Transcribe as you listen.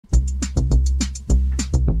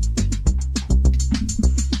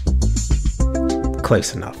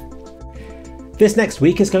close enough. This next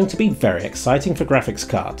week is going to be very exciting for graphics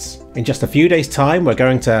cards. In just a few days' time we're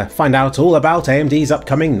going to find out all about AMD's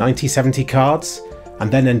upcoming 9070 cards, and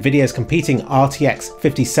then Nvidia's competing RTX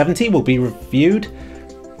 5070 will be reviewed.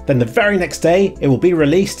 Then the very next day it will be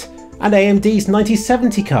released and AMD's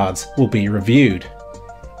 9070 cards will be reviewed.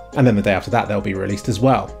 And then the day after that they'll be released as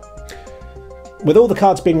well. With all the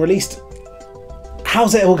cards being released,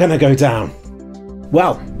 how's it all going to go down?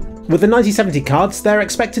 Well, with the 9070 cards, they're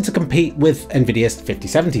expected to compete with Nvidia's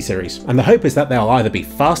 5070 series, and the hope is that they'll either be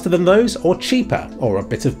faster than those or cheaper, or a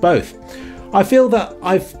bit of both. I feel that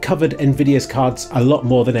I've covered Nvidia's cards a lot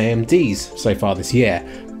more than AMD's so far this year,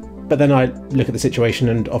 but then I look at the situation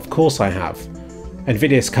and of course I have.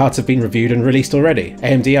 Nvidia's cards have been reviewed and released already.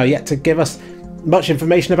 AMD are yet to give us much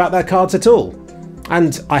information about their cards at all.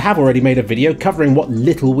 And I have already made a video covering what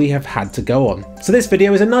little we have had to go on. So this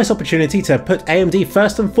video is a nice opportunity to put AMD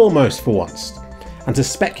first and foremost for once, and to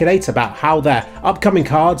speculate about how their upcoming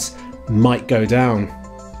cards might go down.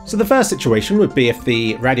 So the first situation would be if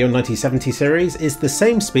the Radeon 9070 series is the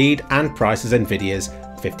same speed and price as Nvidia's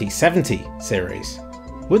 5070 series.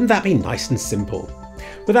 Wouldn't that be nice and simple?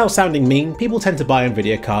 Without sounding mean, people tend to buy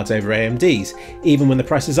Nvidia cards over AMD's, even when the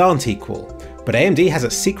prices aren't equal. But AMD has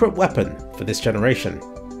a secret weapon for this generation.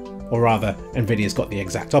 Or rather, Nvidia's got the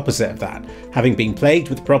exact opposite of that, having been plagued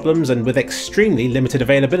with problems and with extremely limited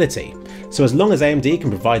availability. So as long as AMD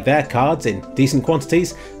can provide their cards in decent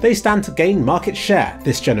quantities, they stand to gain market share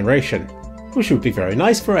this generation, which would be very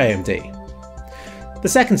nice for AMD. The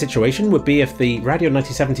second situation would be if the Radeon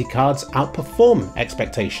 9070 cards outperform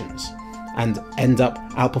expectations, and end up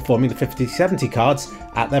outperforming the 5070 cards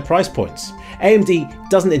at their price points. AMD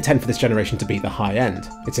doesn't intend for this generation to be the high end,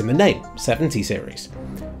 it's in the name, 70 series.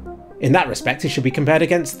 In that respect it should be compared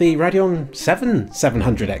against the Radeon 7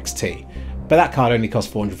 700 XT, but that card only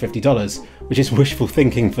costs $450, which is wishful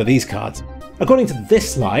thinking for these cards. According to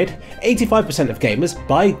this slide, 85% of gamers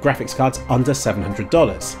buy graphics cards under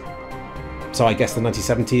 $700. So I guess the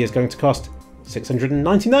 9070 is going to cost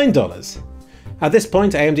 $699. At this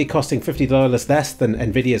point, AMD costing $50 less than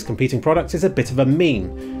Nvidia's competing products is a bit of a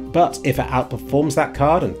meme, but if it outperforms that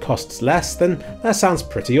card and costs less, then that sounds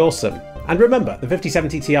pretty awesome. And remember, the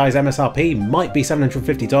 5070 Ti's MSRP might be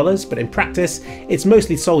 $750, but in practice, it's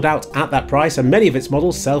mostly sold out at that price and many of its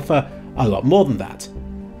models sell for a lot more than that.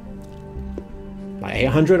 Like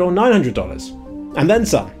 $800 or $900, and then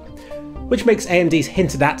some. Which makes AMD's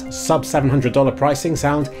hinted at sub $700 pricing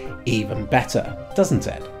sound even better, doesn't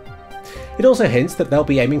it? It also hints that they'll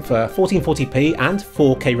be aiming for 1440p and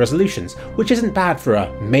 4K resolutions, which isn't bad for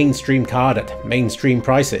a mainstream card at mainstream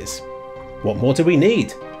prices. What more do we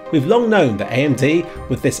need? We've long known that AMD,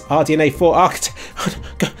 with this RDNA 4 architecture...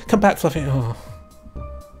 Come back, Fluffy. Oh.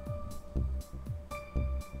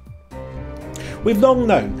 We've long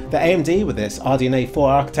known that AMD, with this RDNA 4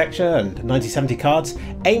 architecture and 9070 cards,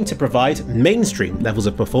 aim to provide mainstream levels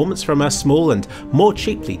of performance from a small and more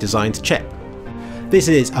cheaply designed chip. This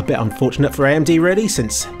is a bit unfortunate for AMD really,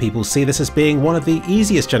 since people see this as being one of the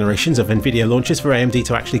easiest generations of Nvidia launches for AMD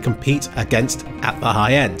to actually compete against at the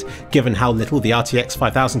high end, given how little the RTX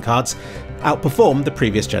 5000 cards outperformed the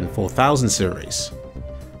previous Gen 4000 series.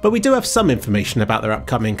 But we do have some information about their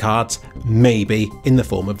upcoming cards, maybe in the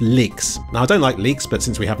form of leaks. Now I don't like leaks, but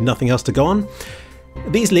since we have nothing else to go on,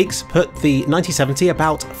 these leaks put the 9070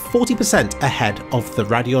 about 40% ahead of the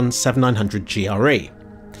Radeon 7900 GRE.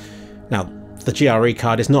 Now, the GRE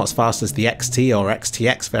card is not as fast as the XT or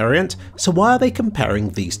XTX variant, so why are they comparing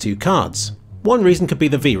these two cards? One reason could be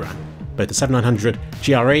the VRAM. Both the 7900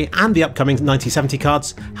 GRE and the upcoming 9070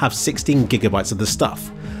 cards have 16GB of the stuff,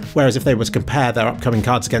 whereas if they were to compare their upcoming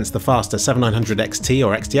cards against the faster 7900 XT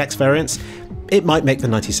or XTX variants, it might make the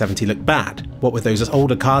 9070 look bad, what with those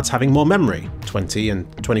older cards having more memory, 20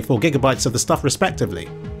 and 24GB of the stuff respectively.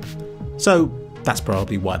 So that's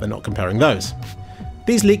probably why they're not comparing those.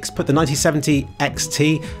 These leaks put the 9070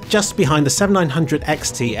 XT just behind the 7900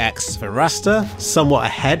 XTX for raster, somewhat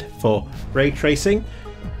ahead for ray tracing,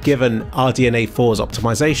 given RDNA 4's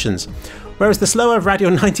optimizations. Whereas the slower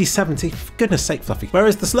Radeon 9070, for goodness sake Fluffy,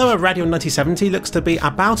 whereas the slower Radeon 9070 looks to be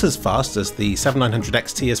about as fast as the 7900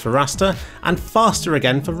 XT is for raster, and faster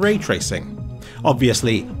again for ray tracing.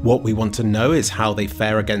 Obviously, what we want to know is how they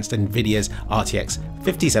fare against Nvidia's RTX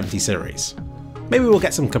 5070 series. Maybe we'll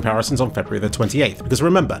get some comparisons on February the 28th, because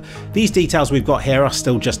remember, these details we've got here are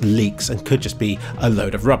still just leaks and could just be a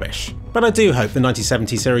load of rubbish. But I do hope the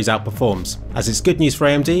 9070 series outperforms, as it's good news for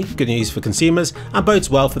AMD, good news for consumers, and bodes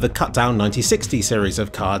well for the cut down 9060 series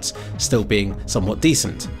of cards still being somewhat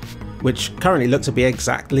decent, which currently look to be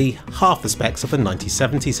exactly half the specs of the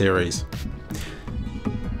 9070 series.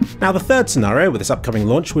 Now the third scenario with this upcoming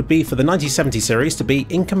launch would be for the 9070 series to be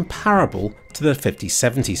incomparable to the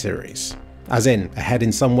 5070 series. As in, ahead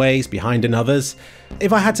in some ways, behind in others.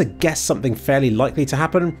 If I had to guess something fairly likely to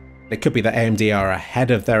happen, it could be that AMD are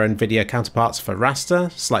ahead of their Nvidia counterparts for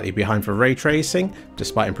raster, slightly behind for ray tracing,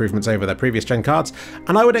 despite improvements over their previous gen cards,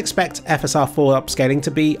 and I would expect FSR4 upscaling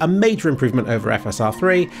to be a major improvement over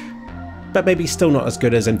FSR3, but maybe still not as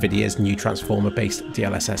good as Nvidia's new transformer-based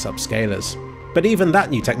DLSS upscalers. But even that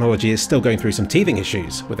new technology is still going through some teething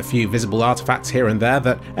issues, with a few visible artifacts here and there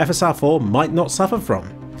that FSR4 might not suffer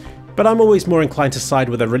from. But I'm always more inclined to side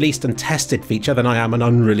with a released and tested feature than I am an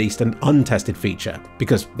unreleased and untested feature,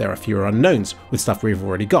 because there are fewer unknowns with stuff we've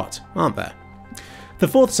already got, aren't there? The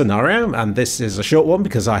fourth scenario, and this is a short one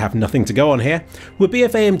because I have nothing to go on here, would be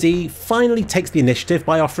if AMD finally takes the initiative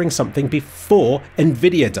by offering something before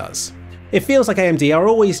Nvidia does. It feels like AMD are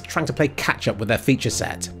always trying to play catch up with their feature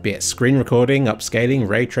set, be it screen recording, upscaling,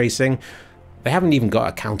 ray tracing. They haven't even got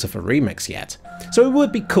a counter for remix yet. So it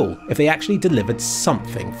would be cool if they actually delivered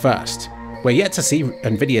something first. We're yet to see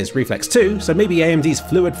Nvidia's Reflex 2, so maybe AMD's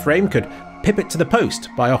Fluid Frame could pip it to the post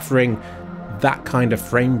by offering that kind of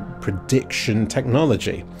frame prediction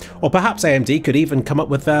technology. Or perhaps AMD could even come up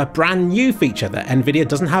with a brand new feature that Nvidia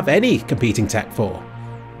doesn't have any competing tech for.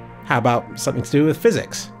 How about something to do with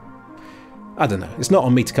physics? I don't know, it's not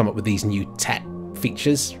on me to come up with these new tech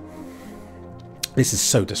features. This is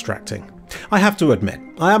so distracting. I have to admit,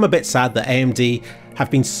 I am a bit sad that AMD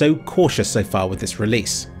have been so cautious so far with this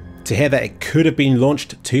release. To hear that it could have been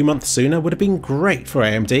launched 2 months sooner would have been great for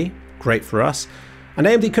AMD, great for us, and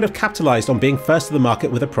AMD could have capitalised on being first to the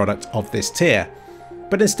market with a product of this tier.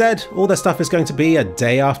 But instead, all their stuff is going to be a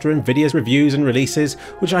day after Nvidia's reviews and releases,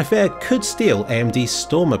 which I fear could steal AMD's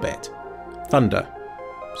storm a bit. Thunder.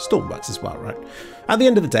 Storm works as well, right? At the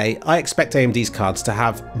end of the day, I expect AMD's cards to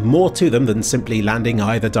have more to them than simply landing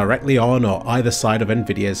either directly on or either side of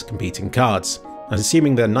Nvidia's competing cards. And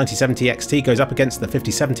assuming the 9070 XT goes up against the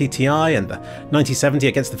 5070 Ti and the 9070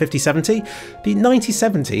 against the 5070, the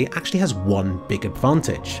 9070 actually has one big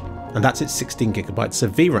advantage, and that's its 16GB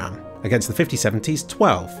of VRAM against the 5070's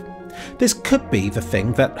 12. This could be the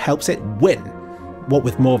thing that helps it win, what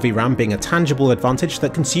with more VRAM being a tangible advantage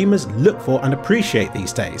that consumers look for and appreciate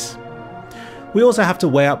these days. We also have to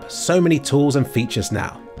weigh up so many tools and features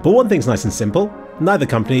now, but one thing's nice and simple, neither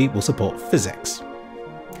company will support physics.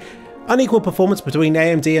 Unequal performance between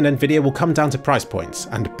AMD and Nvidia will come down to price points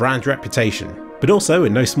and brand reputation, but also,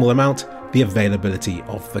 in no small amount, the availability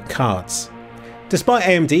of the cards. Despite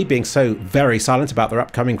AMD being so very silent about their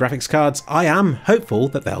upcoming graphics cards, I am hopeful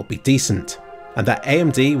that they'll be decent, and that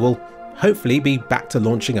AMD will hopefully be back to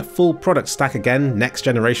launching a full product stack again next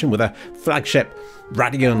generation with a flagship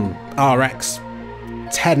Radeon RX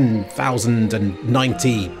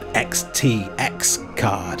 10090 XTX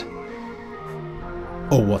card.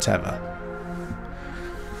 Or whatever.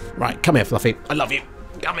 Right, come here, Fluffy. I love you.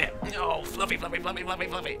 Come here. Oh, Fluffy, Fluffy, Fluffy, Fluffy,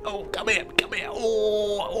 Fluffy. Oh, come here, come here.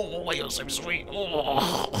 Oh, you're so sweet.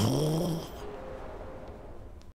 Oh.